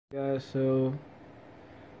Guys, so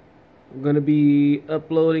I'm gonna be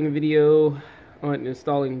uploading a video on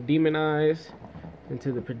installing demon eyes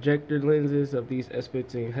into the projector lenses of these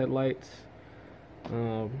s15 headlights.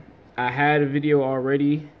 I had a video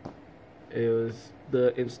already. It was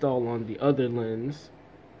the install on the other lens.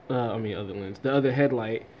 The other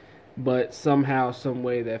headlight, but somehow, some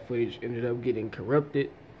way, that footage ended up getting corrupted.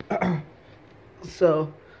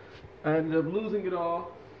 So I ended up losing it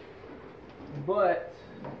all, but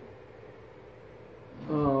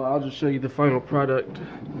I'll just show you the final product,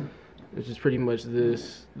 which is pretty much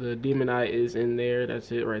this. The demon eye is in there.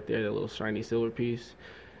 That's it right there, that little shiny silver piece.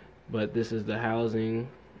 But this is the housing,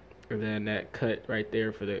 and then that cut right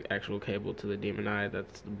there for the actual cable to the demon eye,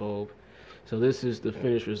 that's the bulb. So this is the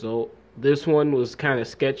finished result. This one was kind of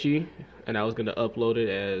sketchy, and I was going to upload it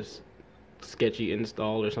as sketchy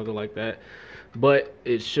install or something like that. But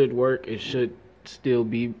it should work. It should still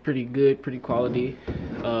be pretty good, pretty quality.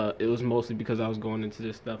 It was mostly because I was going into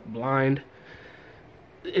this stuff blind,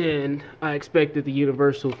 and I expected the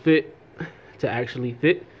universal fit to actually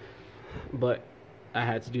fit, but I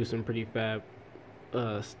had to do some pretty fab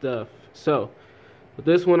stuff. So with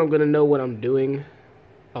this one, I'm gonna know what I'm doing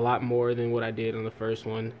a lot more than what I did on the first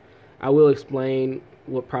one. I will explain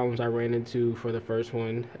what problems I ran into for the first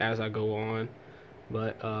one as I go on,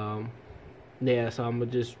 but yeah, so I'm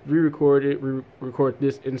gonna just re-record it, record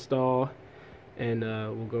this install, and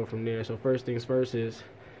we'll go from there. So first things first is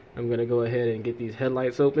I'm gonna go ahead and get these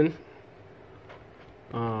headlights open.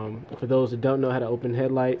 For those that don't know how to open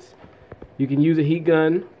headlights, you can use a heat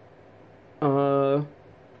gun, or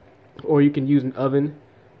you can use an oven.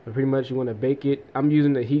 But pretty much you want to bake it. I'm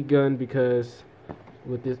using the heat gun because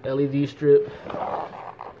with this LED strip,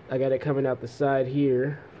 I got it coming out the side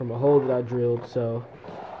here from a hole that I drilled, so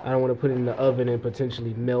I don't want to put it in the oven and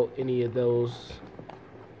potentially melt any of those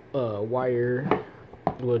wire,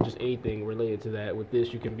 or just anything related to that. With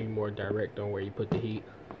this, you can be more direct on where you put the heat.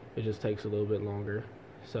 It just takes a little bit longer.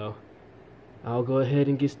 So I'll go ahead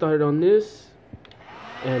and get started on this,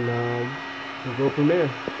 and we'll go from there.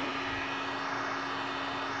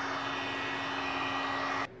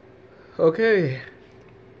 Okay,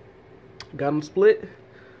 got them split.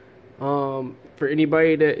 For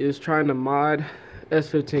anybody that is trying to mod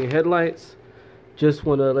s15 headlights, just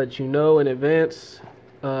want to let you know in advance,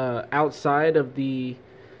 outside of the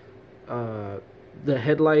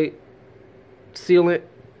headlight sealant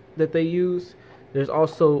that they use, there's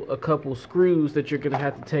also a couple screws that you're gonna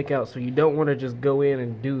have to take out. So you don't want to just go in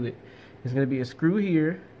and do it. There's gonna be a screw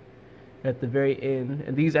here at the very end,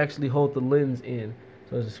 and these actually hold the lens in.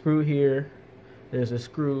 So there's a screw here, there's a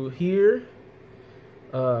screw here.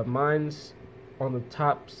 Mine's on the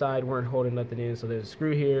top side weren't holding nothing in, so there's a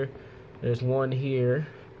screw here, there's one here.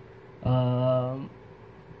 I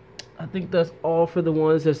think that's all for the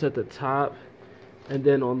ones that's at the top. And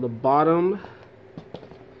then on the bottom,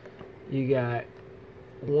 you got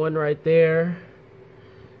one right there.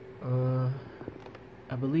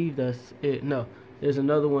 I believe that's it. No, there's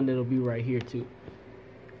another one that'll be right here too.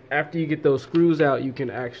 After you get those screws out, you can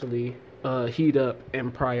actually heat up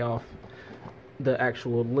and pry off the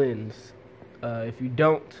actual lens. If you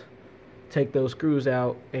don't take those screws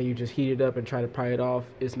out and you just heat it up and try to pry it off,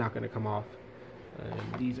 it's not going to come off.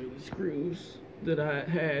 These are the screws that I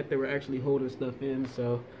had. They were actually holding stuff in,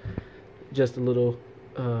 so just a little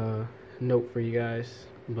note for you guys.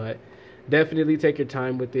 But definitely take your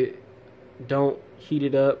time with it. Don't heat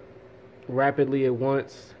it up rapidly at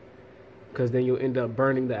once, because then you'll end up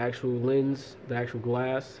burning the actual lens, the actual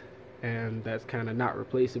glass, and that's kind of not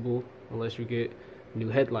replaceable unless you get new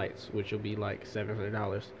headlights, which will be like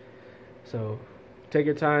 $700. So take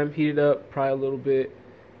your time, heat it up, pry a little bit,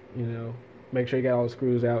 make sure you got all the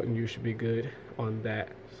screws out, and you should be good on that.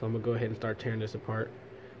 So I'm gonna go ahead and start tearing this apart.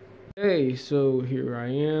 Okay, so here I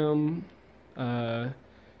am.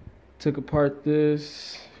 Took apart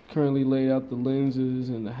this, currently laid out the lenses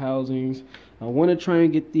and the housings. I want to try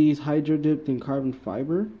and get these hydro dipped in carbon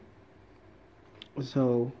fiber,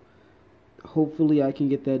 so hopefully I can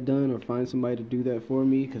get that done or find somebody to do that for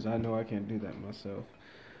me, because I know I can't do that myself.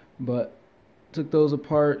 But took those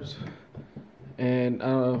apart, and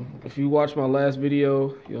if you watch my last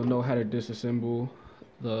video, you'll know how to disassemble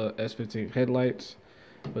the s15 headlights.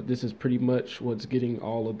 But this is pretty much what's getting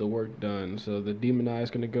all of the work done. So the demon eye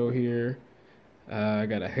is going to go here. I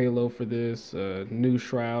got a halo for this, new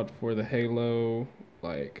shroud for the halo.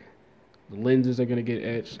 Like, the lenses are going to get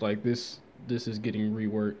etched. Like, this is getting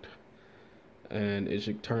reworked, and it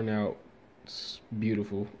should turn out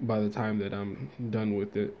beautiful by the time that I'm done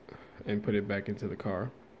with it and put it back into the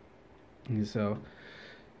car. And so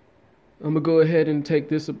I'm gonna go ahead and take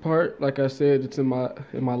this apart. Like I said, it's in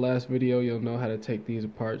my last video. You'll know how to take these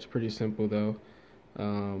apart. It's pretty simple though,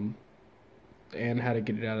 and how to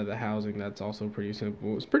get it out of the housing. That's also pretty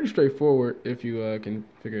simple. It's pretty straightforward if you can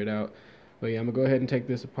figure it out. But yeah, I'm gonna go ahead and take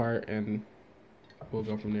this apart, and we'll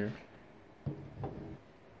go from there.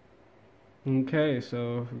 Okay,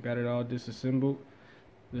 so we got it all disassembled.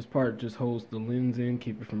 This part just holds the lens in,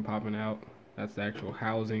 keep it from popping out. That's the actual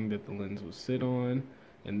housing that the lens will sit on.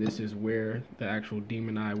 And this is where the actual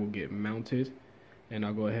demon eye will get mounted. And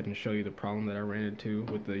I'll go ahead and show you the problem that I ran into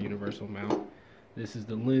with the universal mount. This is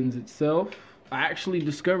the lens itself. I actually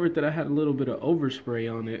discovered that I had a little bit of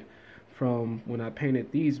overspray on it from when I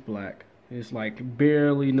painted these black. It's like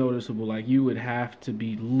barely noticeable, like you would have to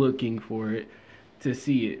be looking for it to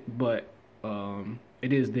see it, but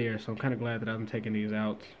it is there, so I'm kind of glad that I'm taking these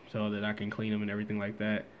out so that I can clean them and everything like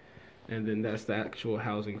that. And then that's the actual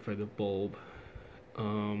housing for the bulb.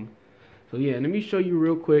 So yeah, let me show you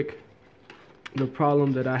real quick the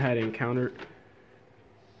problem that I had encountered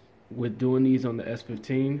with doing these on the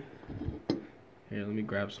S15. Here, let me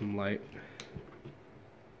grab some light.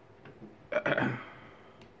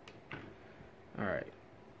 Alright.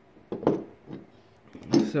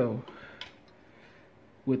 So,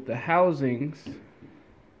 with the housings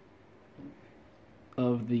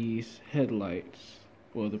of these headlights,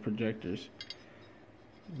 or the projectors,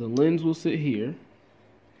 the lens will sit here,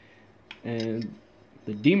 and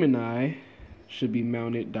the demon eye should be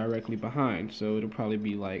mounted directly behind, so it'll probably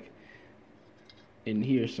be like in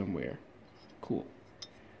here somewhere. Cool.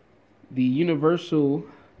 The universal,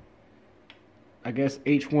 I guess,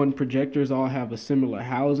 H1 projectors all have a similar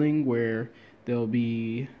housing where there'll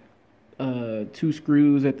be 2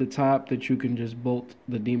 screws at the top that you can just bolt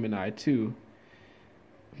the demon eye to.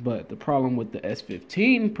 But the problem with the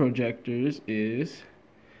S15 projectors is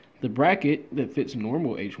the bracket that fits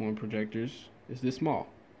normal H1 projectors is this small.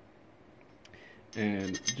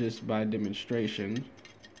 And just by demonstration,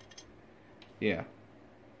 yeah,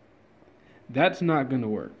 that's not gonna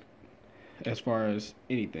work as far as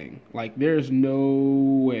anything. Like, there's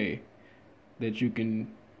no way that you can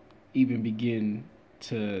even begin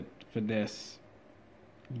to finesse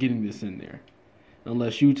getting this in there,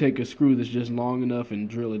 unless you take a screw that's just long enough and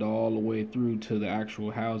drill it all the way through to the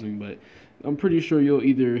actual housing. But I'm pretty sure you'll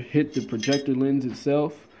either hit the projector lens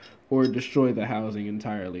itself or destroy the housing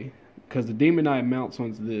entirely, because the demon eye mounts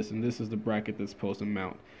onto this, and this is the bracket that's supposed to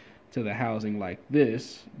mount to the housing like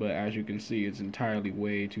this, but as you can see, it's entirely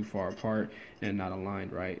way too far apart and not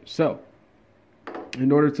aligned right. So in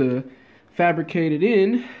order to fabricate it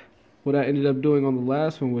in, what I ended up doing on the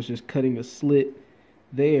last one was just cutting a slit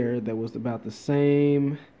there that was about the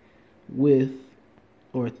same width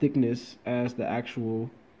or thickness as the actual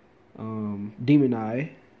demon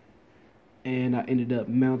eye, and I ended up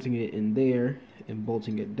mounting it in there and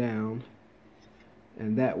bolting it down,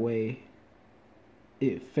 and that way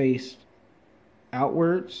it faced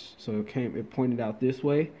outwards, so it pointed out this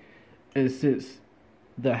way. And since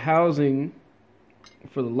the housing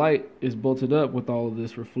for the light is bolted up with all of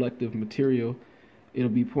this reflective material, it'll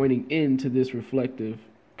be pointing into this reflective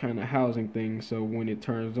kind of housing thing, so when it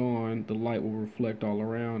turns on, the light will reflect all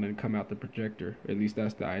around and come out the projector. At least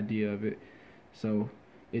that's the idea of it, so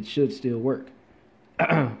it should still work.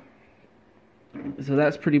 So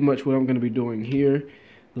that's pretty much what I'm going to be doing here.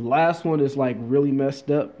 The last one is like really messed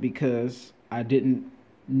up because I didn't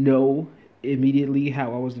know immediately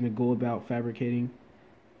how I was going to go about fabricating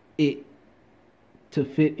it to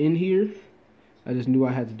fit in here. I just knew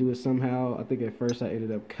I had to do it somehow. I think at first I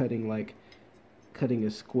ended up cutting a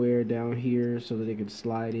square down here so that it could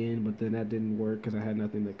slide in, but then that didn't work because I had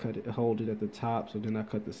nothing to hold it at the top. So then I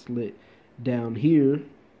cut the slit down here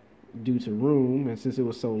due to room, and since it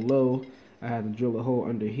was so low, I had to drill a hole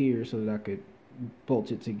under here so that I could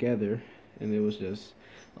bolt it together, and it was just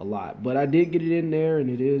a lot. But I did get it in there, and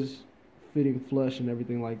it is fitting flush and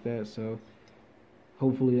everything like that, so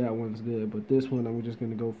hopefully that one's good. But this one, I'm just going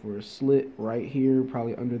to go for a slit right here,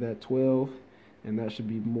 probably under that 12, and that should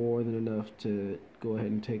be more than enough to go ahead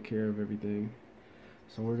and take care of everything.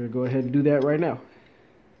 So we're going to go ahead and do that right now.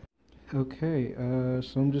 Okay,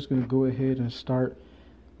 so I'm just going to go ahead and start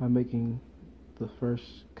by making the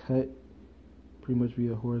first cut pretty much be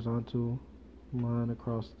a horizontal line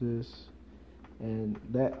across this, and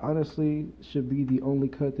that honestly should be the only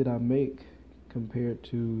cut that I make compared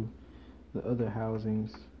to the other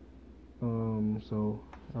housings. So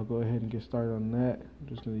I'll go ahead and get started on that. I'm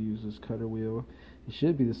just going to use this cutter wheel. It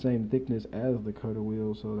should be the same thickness as the cutter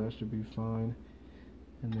wheel, so that should be fine,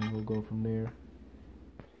 and then we'll go from there.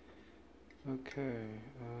 Okay,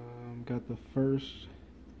 got the first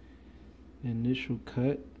initial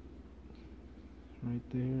cut right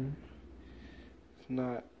there. It's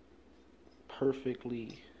not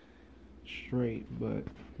perfectly straight, but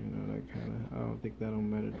you know, that kind of, I don't think that'll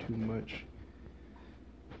matter too much.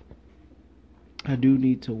 I do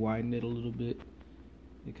need to widen it a little bit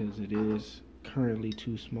because it is currently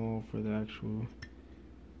too small for the actual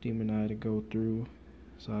demon eye to go through,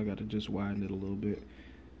 so I got to just widen it a little bit.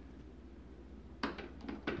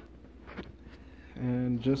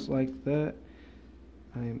 And just like that,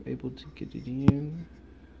 I am able to get it in.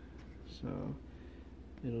 So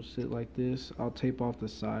it'll sit like this. I'll tape off the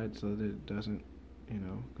side so that it doesn't, you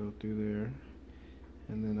know, go through there.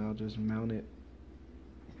 And then I'll just mount it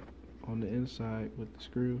on the inside with the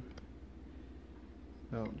screw.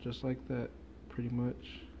 Out just like that, pretty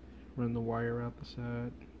much. Run the wire out the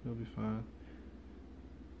side, it'll be fine.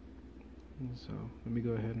 And so let me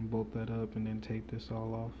go ahead and bolt that up and then tape this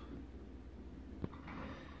all off.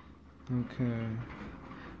 Okay.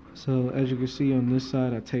 So as you can see on this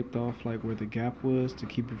side, I taped off like where the gap was to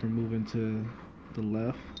keep it from moving to the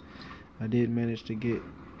left. I did manage to get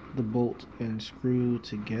the bolt and screw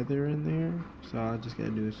together in there, so all I just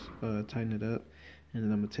gotta do is tighten it up, and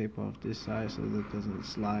then I'm gonna tape off this side so that it doesn't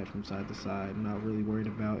slide from side to side. I'm not really worried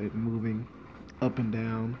about it moving up and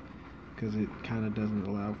down because it kind of doesn't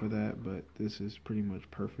allow for that, but this is pretty much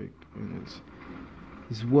perfect, and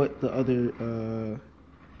it's what the other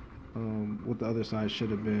side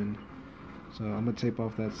should have been. So I'm gonna tape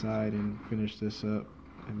off that side and finish this up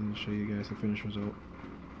and then show you guys the finished result.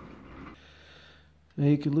 Now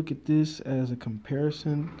you can look at this as a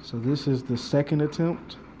comparison. So this is the second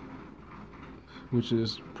attempt, which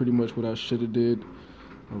is pretty much what I should have did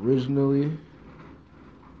originally.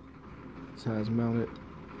 That's how it's mounted.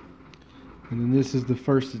 And then this is the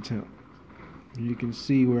first attempt. You can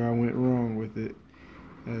see where I went wrong with it,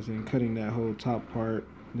 as in cutting that whole top part.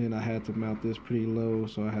 Then I had to mount this pretty low,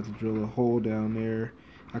 so I had to drill a hole down there.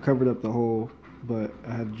 I covered up the hole, but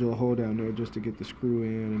I had to drill a hole down there just to get the screw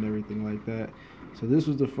in and everything like that. So this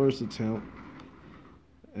was the first attempt,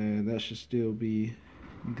 and that should still be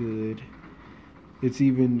good. It's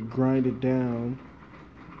even grinded down.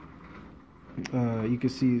 You can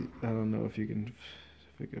see, I don't know if I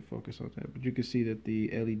can focus on that, but you can see that the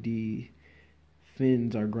LED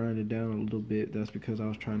fins are grinded down a little bit. That's because I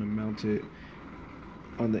was trying to mount it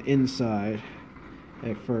on the inside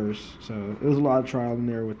at first. So it was a lot of trial and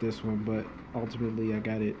error with this one, but ultimately I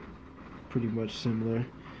got it pretty much similar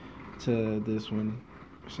to this one.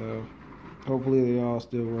 So hopefully they all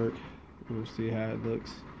still work. We'll see how it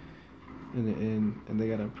looks in the end. And they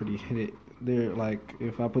got a pretty hit. They're like,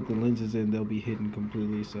 if I put the lenses in, they'll be hidden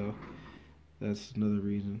completely, so that's another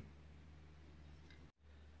reason.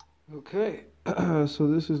 Okay, so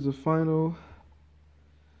this is the final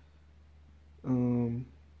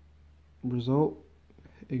result.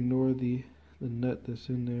 Ignore the nut that's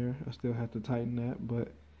in there. I still have to tighten that,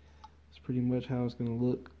 but it's pretty much how it's gonna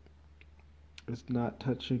look. It's not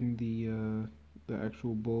touching the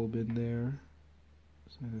actual bulb in there,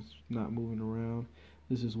 so it's not moving around.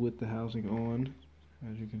 This is with the housing on,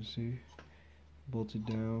 as you can see, bolted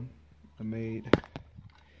down. I made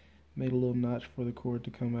a little notch for the cord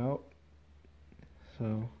to come out.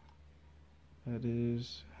 So that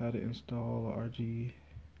is how to install a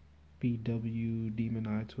RGBW Demon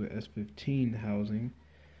Eye to a S15 housing.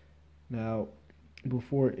 Now,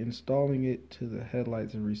 before installing it to the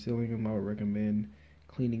headlights and resealing them, I would recommend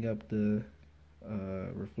cleaning up the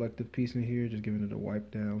reflective piece in here, just giving it a wipe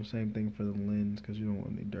down. Same thing for the lens, because you don't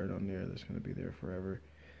want any dirt on there that's going to be there forever.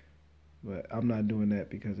 But I'm not doing that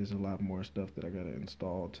because there's a lot more stuff that I got to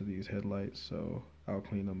install to these headlights, so I'll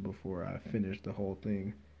clean them before I finish the whole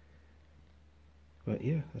thing. But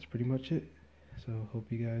yeah, that's pretty much it. So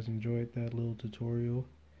hope you guys enjoyed that little tutorial.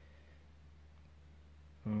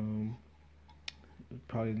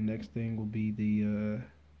 Probably the next thing will be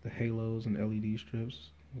the halos and LED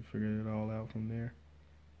strips. We'll figure it all out from there.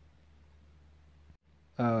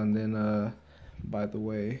 And then, by the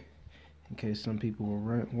way, in case some people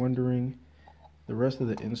were wondering, the rest of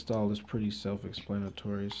the install is pretty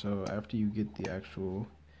self-explanatory. So after you get the actual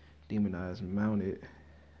Demon Eyes mounted,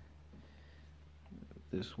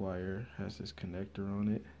 this wire has this connector on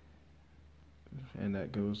it, and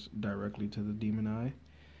that goes directly to the Demon Eye.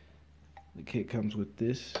 The kit comes with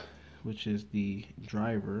this, which is the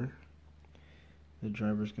driver. The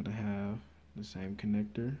driver is going to have the same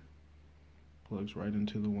connector, plugs right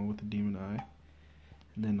into the one with the Demon Eye.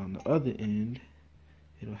 And then on the other end,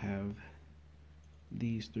 it'll have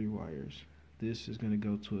these three wires. This is going to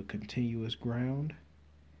go to a continuous ground.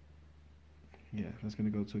 Yeah, that's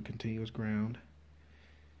going to go to a continuous ground.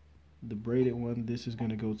 the braided one, this is going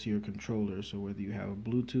to go to your controller. So whether you have a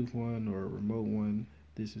Bluetooth one or a remote one,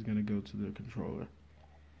 this is going to go to the controller.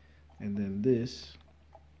 And then this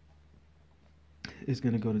is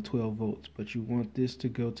going to go to 12 volts, but you want this to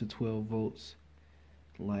go to 12 volts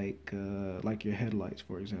like your headlights,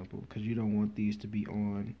 for example, because you don't want these to be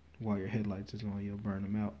on while your headlights is on. You'll burn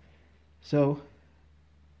them out. So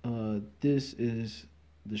this is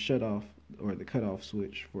the shutoff or the cutoff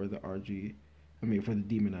switch for the for the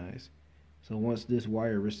demonize. So once this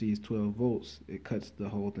wire receives 12 volts, it cuts the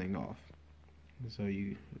whole thing off. So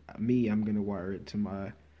I'm gonna wire it to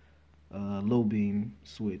my low beam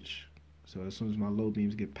switch. So as soon as my low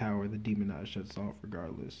beams get power, the demonize shuts off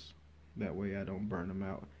regardless. That way I don't burn them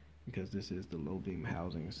out, because this is the low beam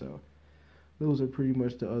housing. So those are pretty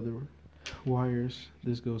much the other wires.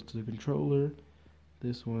 This goes to the controller.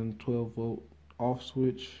 This one 12 volt off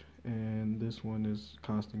switch, and this one is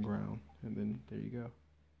constant ground. And then there you go.